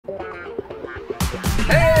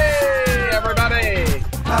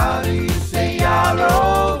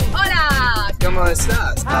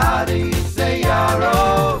estás? How do you say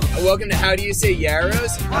yarrow? Welcome to How Do You Say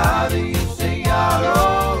Yarrows? How do you say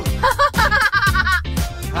yarrow?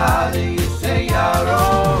 How do you say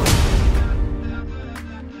yarrow?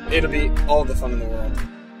 It'll be all the fun in the world.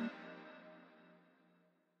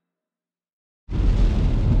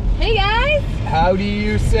 Hey guys! How do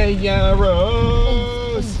you say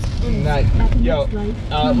yarrows? Nice. Yo,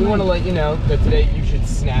 we want to let you know that today you should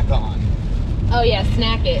snack on. Oh yeah,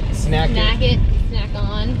 snack it. Snack it. Snack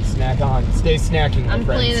on. Snack on. Stay snacking, my I'm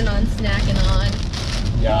friends. planning on snacking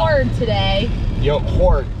on. Yeah. Horde today. Yo,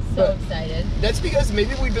 horde. So excited. That's because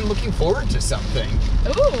maybe we've been looking forward to something.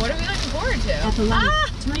 Ooh, what are we looking forward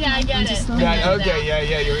to? Yeah, I get it. Yeah, okay,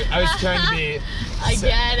 yeah. I was trying to be... I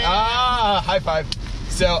get it. High five.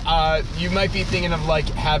 So, you might be thinking of, like,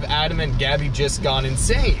 have Adam and Gabby just gone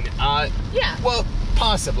insane? Yeah. Well,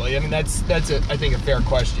 possibly. I mean, that's I think, a fair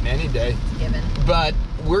question any day. It's a given. But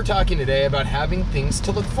we're talking today about having things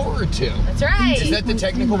to look forward to. That's right. Is that the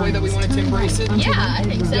technical way that we wanted to embrace it? Yeah, I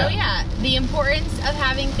think so, Yeah. yeah. The importance of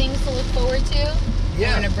having things to look forward to, Yeah.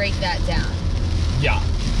 we're going to break that down. Yeah.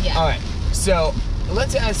 Yeah. All right. So,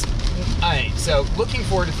 let's ask... All right, so looking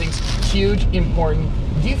forward to things, huge, important.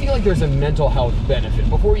 Do you feel like there's a mental health benefit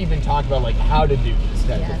before we even talk about like how to do this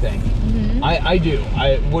type of thing? Mm-hmm. I do.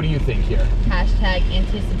 What do you think here? Hashtag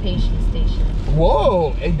anticipation station.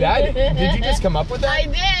 Whoa, did you just come up with that? I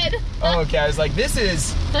did. Oh, okay, I was like,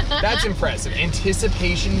 that's impressive.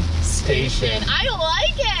 Anticipation station. I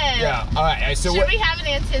like it. Yeah. All right. So should we have an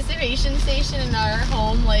anticipation station in our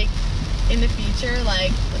home, like in the future,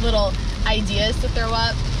 like little ideas to throw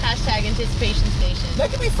up? Hashtag anticipation station. That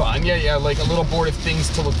could be fun. Yeah. Like a little board of things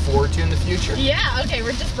to look forward to in the future. Yeah. Okay.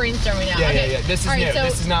 We're just brainstorming now. Yeah. Okay. Yeah. This is all right, new. so,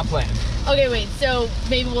 This is not planned. Okay. Wait. So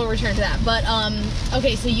maybe we'll return to that. But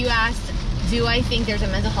okay. So you asked, do I think there's a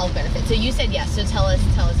mental health benefit? So you said yes. So tell us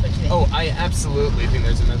what you think. Oh, I absolutely think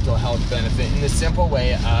there's a mental health benefit in the simple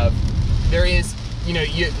way of there is. You know,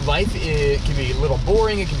 life can be a little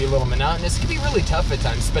boring, it can be a little monotonous, it can be really tough at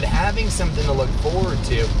times, but having something to look forward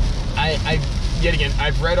to, yet again,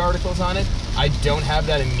 I've read articles on it, I don't have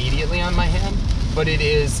that immediately on my hand, but it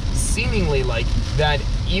is seemingly like that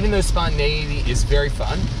even though spontaneity is very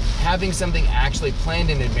fun, having something actually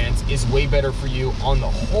planned in advance is way better for you on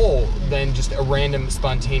the whole than just a random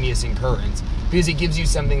spontaneous occurrence, because it gives you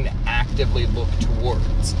something to actively look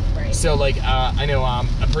towards. Right. So like, I know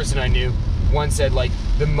a person I knew once said, like,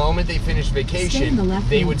 the moment they finished vacation,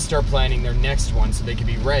 they would start planning their next one so they could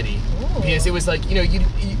be ready. Ooh. Because it was like, you know,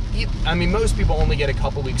 I mean, most people only get a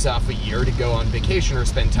couple weeks off a year to go on vacation or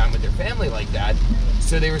spend time with their family like that.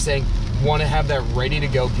 So they were saying, want to have that ready to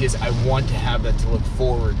go because I want to have that to look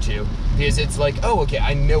forward to. Because it's like, oh, okay,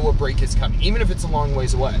 I know a break is coming, even if it's a long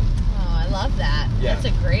ways away. Oh, I love that. Yeah.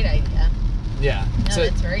 That's a great idea. Yeah. No, So,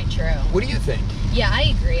 that's very true. what do you think? Yeah,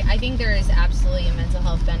 I agree. I think there is absolutely a mental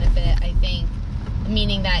health benefit. I think,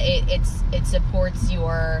 meaning that it supports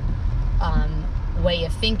your way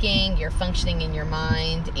of thinking, your functioning in your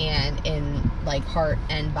mind and in like heart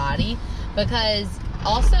and body. Because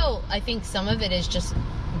also, I think some of it is just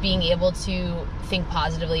being able to think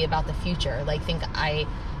positively about the future. Like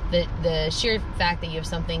the sheer fact that you have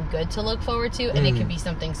something good to look forward to, and it could be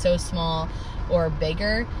something so small or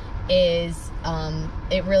bigger, is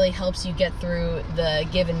it really helps you get through the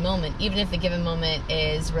given moment, even if the given moment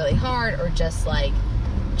is really hard or just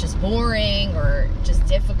boring or just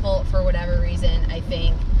difficult for whatever reason. I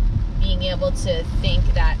think being able to think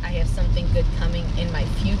that I have something good coming in my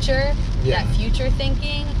future, that future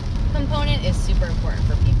thinking component is super important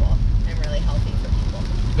for people and really healthy for people.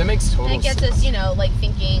 That makes total sense. And it gets us, you know, like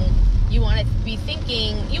thinking, you want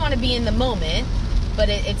to be in the moment, but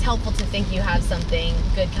it's helpful to think you have something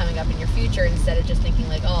good coming up in your future instead of just thinking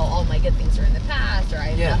like, oh, all my good things are in the past, or I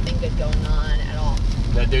have nothing good going on at all.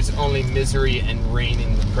 That there's only misery and rain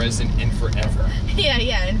in the present and forever.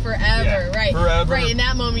 Yeah, and forever, right. Forever. Right, in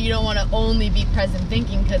that moment you don't want to only be present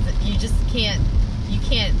thinking, because you just can't,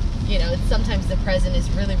 you know, sometimes the present is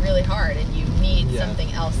really, really hard and you need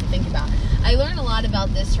something else to think about. I learned a lot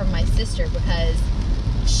about this from my sister, because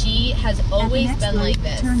she has always been like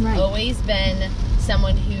this. Always been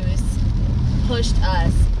someone who's pushed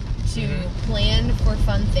us to plan for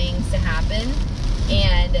fun things to happen.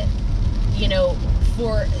 And, you know,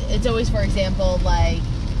 it's always, for example, like,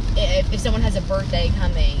 if someone has a birthday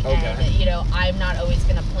coming, and, you know, I'm not always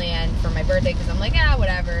going to plan for my birthday because I'm like,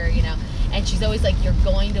 whatever, you know. And she's always like, you're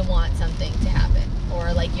going to want something to happen,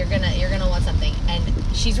 or like you're gonna want something. And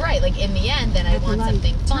she's right. Like in the end, then I want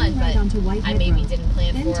something fun, but I maybe didn't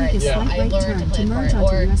plan for it. So I learned to plan for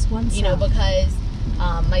it, or you know, because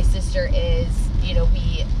my sister is, you know,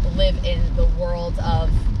 we live in the world of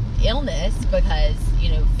illness because,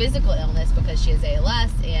 physical illness because she has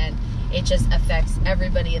ALS, and it just affects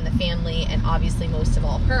everybody in the family, and obviously most of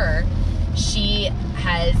all her. She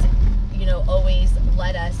has, always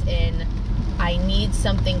led us in, I need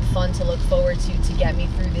something fun to look forward to get me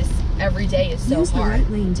through this. Every day is so Use the hard. right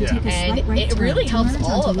lane to take a And slight right it turn really to helps merge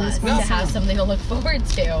all onto of us US to 1 have South. something to look forward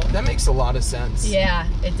to. That makes a lot of sense. Yeah,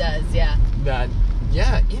 it does, yeah.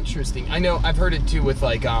 Yeah, interesting. I know I've heard it too with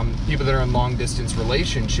like people that are in long distance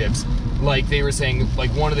relationships. Like they were saying,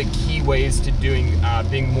 like one of the key ways to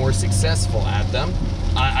being more successful at them.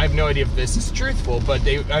 I have no idea if this is truthful, but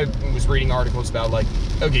I was reading articles about like,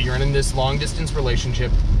 okay, you're in this long distance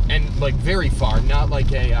relationship, and like very far, not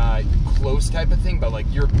like a close type of thing, but like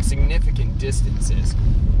your significant distances.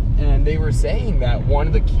 And they were saying that one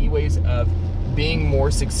of the key ways of being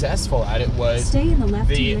more successful at it was Stay in the left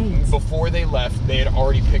 2 lanes. before they left, they had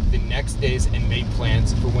already picked the next days and made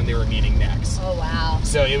plans for when they were meeting next. Oh, wow.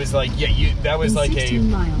 So it was like, that was In like 16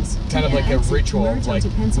 miles, kind of take like a exit to ritual. merge Like onto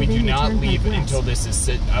we do Pennsylvania not Turnpike leave West. until this is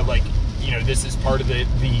this is part of the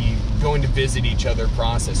going to visit each other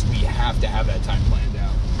process. We have to have that time planned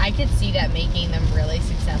out. I could see that making them really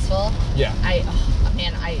successful. Yeah.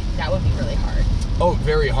 That would be really hard. Oh,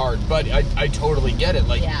 very hard, but I totally get it.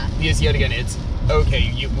 Like, Yeah. because yet again, it's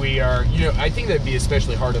okay. We are, I think that'd be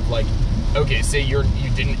especially hard of like, okay, say you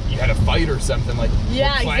had a fight or something, like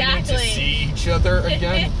Yeah, we're planning exactly. to see each other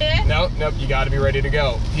again. Nope, you got to be ready to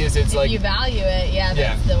go because it's If like you value it,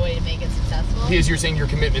 that's the way to make it successful. because you're saying your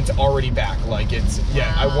commitment's already back. Like it's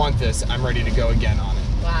I Wow. want this. I'm ready to go again on it.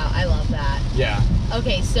 Wow, I love that. Yeah.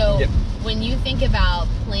 Okay, so Yep. when you think about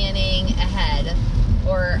planning ahead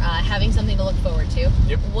or having something to look forward to,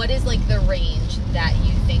 Yep. what is like the range that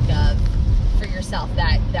you think of for yourself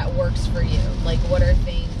that works for you? Like, what are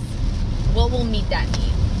things? What will meet that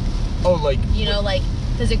need? Oh, like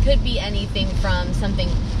Because it could be anything from something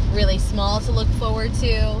really small to look forward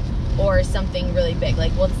to, or something really big.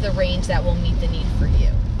 Like, what's the range that will meet the need for you?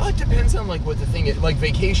 it depends on like what the thing is. Like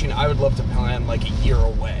vacation, I would love to plan like a year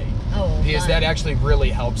away. Oh, Because fun. that actually really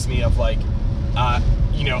helps me of like,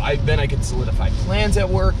 then I could solidify plans at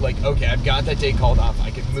work. Like, okay, I've got that day called off. I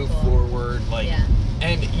could move cool. forward. Like, Yeah.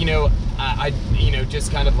 and I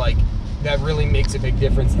just kind of like that really makes a big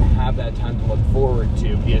difference to have that time to look forward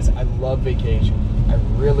to because I love vacation. I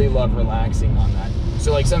really love relaxing on that.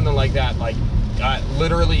 So like something like that, like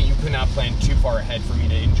literally you could not plan too far ahead for me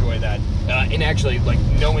to enjoy that. And actually like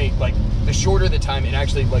knowing like the shorter the time, it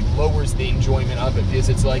actually like lowers the enjoyment of it because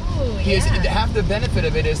it's like Ooh, because yeah. half the benefit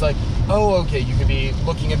of it is like, oh, okay, you could be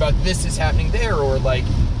looking about this is happening there, or like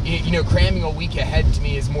cramming a week ahead to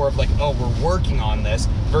me is more of like, oh, we're working on this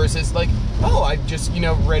versus like, oh, I just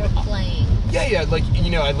read Or playing. yeah, like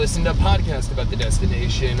I listened to a podcast about the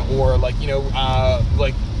destination, or like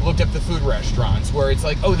like looked up the food restaurants where it's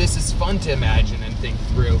like, oh, this is fun to imagine and think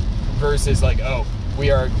through, versus like, oh, we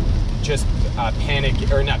are just not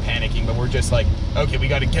panicking, but we're just like, okay, we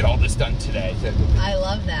got to get all this done today. I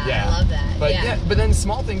love that. Yeah. I love that. But yeah. but then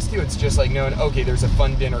small things too. It's just like knowing, okay, there's a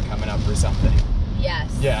fun dinner coming up or something.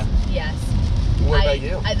 Yes. Yeah. Yes. What about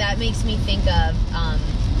you? That makes me think of,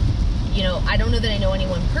 I don't know that I know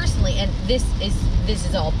anyone personally, and this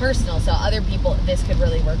is all personal, so other people, this could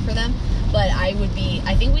really work for them. But I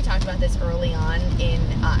think we talked about this early on in,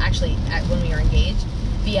 when we were engaged,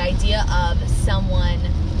 the idea of someone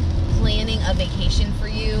planning a vacation for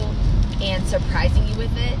you and surprising you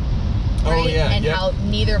with it. Right? Oh, yeah. And yep. how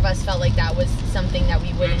neither of us felt like that was something that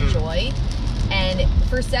we would Mm-mm. enjoy. And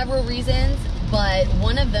for several reasons, but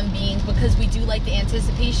one of them being because we do like the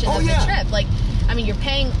anticipation Oh, of yeah. the trip. Like, I mean, you're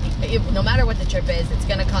paying, no matter what the trip is, it's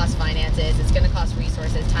going to cost finances, it's going to cost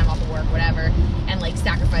resources, time off of work, whatever, and like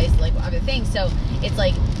sacrifice like other things. So it's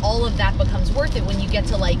like all of that becomes worth it when you get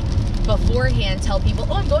to like beforehand tell people,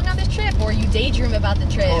 oh, I'm going on this trip, or you daydream about the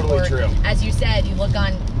trip, Totally or true. as you said, you look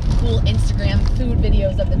on cool Instagram food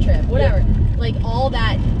videos of the trip, whatever. Like all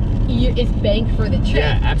that is banked for the trip.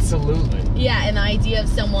 Yeah, absolutely. Yeah, and the idea of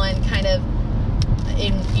someone kind of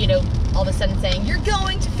all of a sudden saying, you're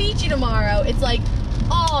going to Fiji tomorrow. It's like,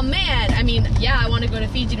 oh man, I mean, yeah, I want to go to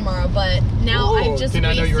Fiji tomorrow, but now I've just did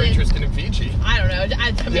not know you were wasted- interested in Fiji. I don't know.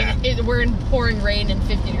 I mean, Yeah. we're in pouring rain and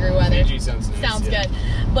 50-degree weather. Fiji sounds nice. Sounds yeah. good.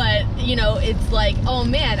 But, it's like, oh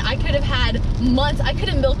man, I could have had months. I could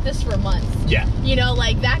have milked this for months. Yeah.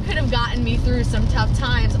 Like that could have gotten me through some tough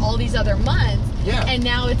times all these other months. Yeah. And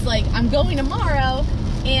now it's like, I'm going tomorrow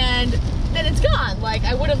and then it's gone. Like,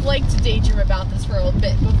 I would have liked to daydream about this for a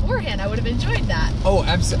bit beforehand. I would have enjoyed that. Oh,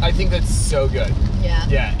 absolutely. I think that's so good. Yeah.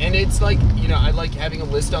 Yeah, and it's like, you know, I like having a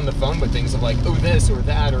list on the phone with things of like, oh, this or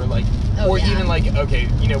that, or like, Oh, or yeah. even like, okay,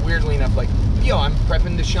 you know, weirdly enough, like, yo, I'm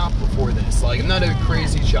prepping to shop before this. Like, I'm not a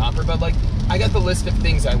crazy shopper, but like, I got the list of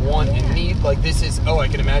things I want and need. Like, this is, oh, I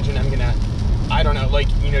can imagine I'm gonna, I don't know, like,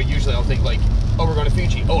 you know, usually I'll think like, oh, we're going to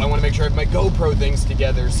Fiji. Oh, I want to make sure I have my GoPro things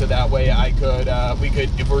together so that way I could, we could,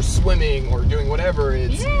 if we're swimming or doing whatever,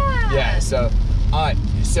 it's, Yeah. so,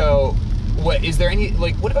 what, is there any,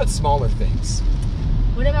 like, what about smaller things?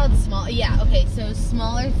 What about okay, so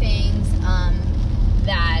smaller things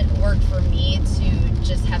that work for me to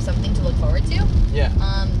just have something to look forward to.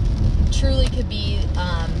 Yeah. Truly could be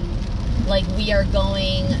like we are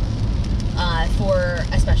going for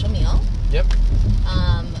a special meal. Yep.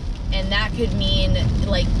 And that could mean,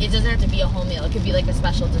 like, it doesn't have to be a whole meal. It could be like a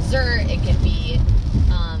special dessert. It could be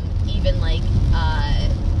even like,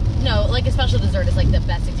 no, like a special dessert is like the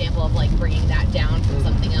best example of like bringing that down from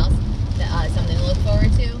something else, something to look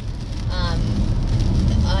forward to.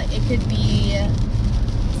 It could be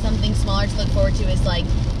something smaller to look forward to is like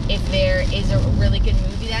if there is a really good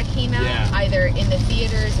movie that came out, either in the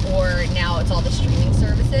theaters or now it's all the streaming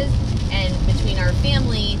services. And between our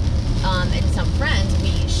family and some friends,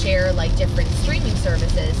 we share like different streaming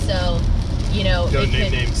services. So, you know, Don't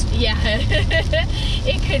name names. Yeah,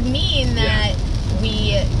 it could mean that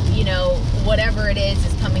we, you know, whatever it is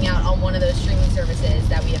coming out on one of those streaming services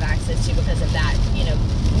that we have access to because of that, you know,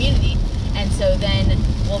 community. And so then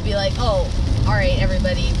we'll be like, oh, all right,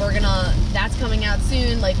 everybody, that's coming out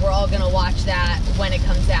soon. Like, we're all gonna watch that when it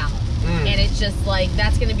comes out. And it's just like,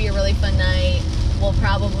 that's gonna be a really fun night. We'll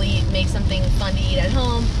probably make something fun to eat at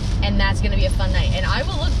home, and that's gonna be a fun night. And I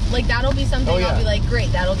will look, like, that'll be something I'll be like,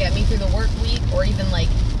 great, that'll get me through the work week, or even like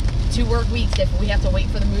 2 work weeks if we have to wait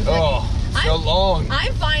for the movie. Oh, so long.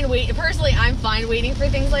 I'm fine personally, I'm fine waiting for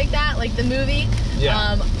things like that, like the movie.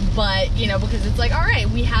 Yeah. But, you know, because it's like, all right,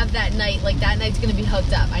 we have that night, like that night's gonna be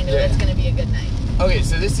hooked up. I know that's gonna be a good night. Okay,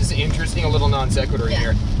 so this is interesting, a little non sequitur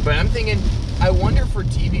here, but I'm thinking, I wonder for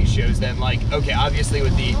TV shows then, like, okay, obviously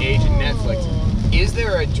with the age of Netflix, is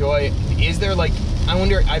there a joy, is there like, I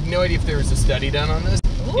wonder, I have no idea if there was a study done on this,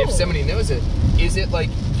 if somebody knows it, is it like,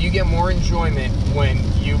 do you get more enjoyment when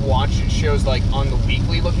you watch shows like on the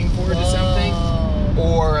weekly looking forward to something,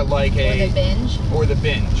 or like or the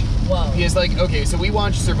binge? Whoa. Because like, okay, so we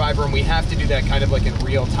watch Survivor and we have to do that kind of like in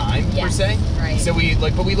real time, per se. Right. So we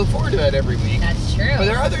like, but we look forward to that every week. That's true. But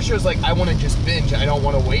there are other shows like I want to just binge. I don't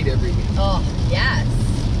want to wait every week. Oh, yes.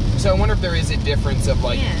 So I wonder if there is a difference of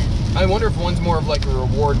like, I wonder if one's more of like a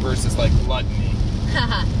reward versus like gluttony.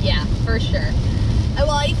 Haha, yeah, for sure.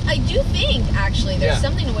 Well, I do think actually there's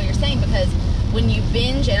something to what you're saying, because when you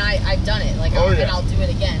binge, and I've done it, like, and I'll do it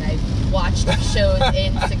again. I've watched shows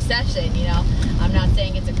in succession, you know. I'm not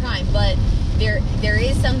saying it's a crime, but there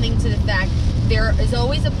is something to the fact there is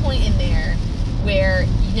always a point in there where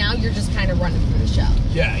now you're just kind of running through the show.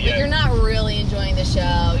 Yeah, Like, you're not really enjoying the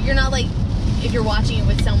show. You're not like, if you're watching it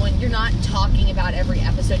with someone, you're not talking about every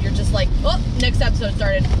episode. You're just like, oh, next episode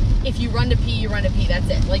started. If you run to pee, you run to pee. That's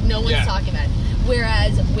it. Like, no one's talking about it.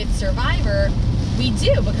 Whereas with Survivor, we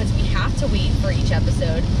do, because we have to wait for each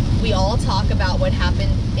episode. We all talk about what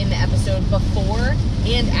happened in the episode before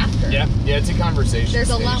and after. Yeah, it's a conversation. There's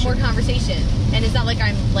a lot more conversation. And it's not like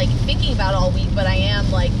I'm, like, thinking about it all week, but I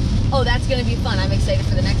am like, oh, that's going to be fun. I'm excited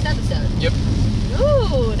for the next episode. Yep.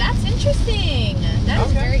 Ooh, that's interesting. That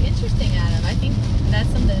is very interesting, Adam. I think that's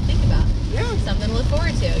something to think about. Yeah. Something to look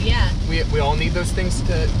forward to, yeah. We all need those things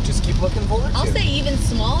to just keep looking forward to. I'll say even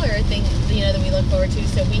smaller things, you know, that we look forward to.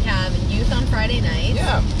 So we have youth on Friday nights.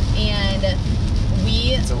 Yeah. And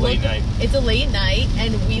it's a late night. It's a late night,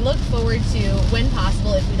 and we look forward to, when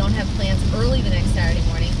possible, if we don't have plans early the next Saturday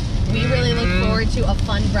morning, we really look forward to a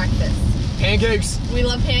fun breakfast. Pancakes. We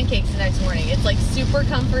love pancakes the next morning. It's like super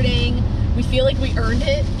comforting. We feel like we earned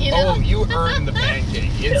it, you know? Oh, you earned the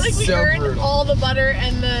pancake. It's feel like we so earned brutal. all the butter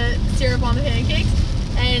and the syrup on the pancakes.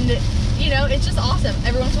 And, you know, it's just awesome.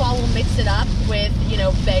 Every once in a while we'll mix it up with, you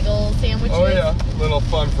know, bagel sandwiches. Oh, yeah. A little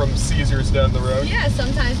fun from Caesars down the road. Yeah,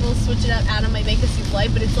 sometimes we'll switch it up. Adam might make a soup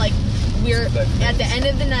light, but it's like we're, at the end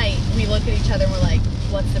of the night, we look at each other and we're like,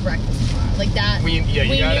 what's the breakfast tomorrow? Like that. We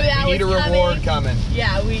need a reward coming.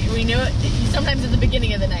 Yeah, we knew it. Sometimes at the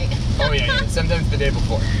beginning of the night. Oh, yeah. Sometimes the day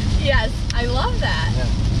before. Yes, I love that. Yeah.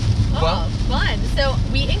 Oh, Well, fun. So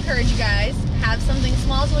we encourage you guys, have something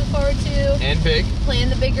small to look forward to. and big. Plan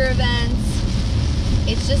the bigger events.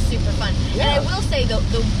 It's just super fun. Yeah. And I will say, the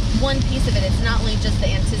one piece of it, it's not only just the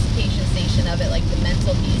anticipation station of it, like the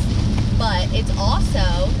mental piece, but it's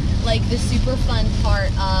also like the super fun part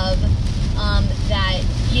of that,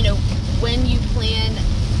 you know, when you plan,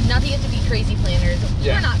 not that you have to be crazy planners.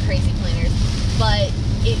 Yeah. We're not crazy planners, but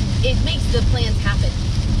it makes the plans happen.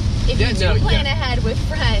 If Yeah, you do no, plan yeah. ahead with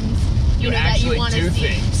friends, you You know, that actually you want to do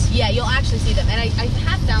see. things. Yeah, you'll actually see them. And I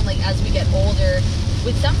have found, like, as we get older,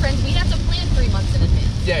 with some friends, we have to plan 3 months in advance.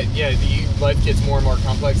 Yeah, life gets more and more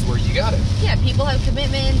complex where you got it. Yeah, people have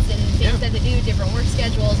commitments and things Yeah. that they do, different work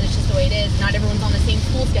schedules. It's just the way it is. Not everyone's on the same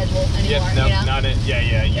school schedule anymore. Yeah, no, you know? not it.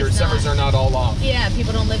 Yeah. Your It's summers not. are not all off. Yeah,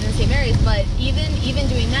 people don't live in the same areas, but even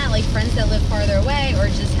doing that, like friends that live farther away or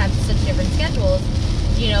just have such different schedules,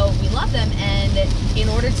 you know, we love them, and in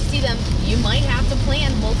order to see them, you might have to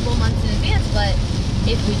plan multiple months in advance, but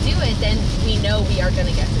if we do it, then we know we are going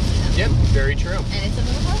to get to see them. Yep, very true. And it's a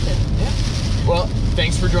little positive. Yeah. Well,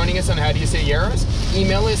 thanks for joining us on How Do You Say Yaros.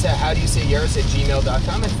 Email us at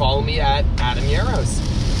howdoyousayyaros@gmail.com and follow me at Adam Yaros.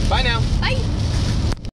 Bye now. Bye!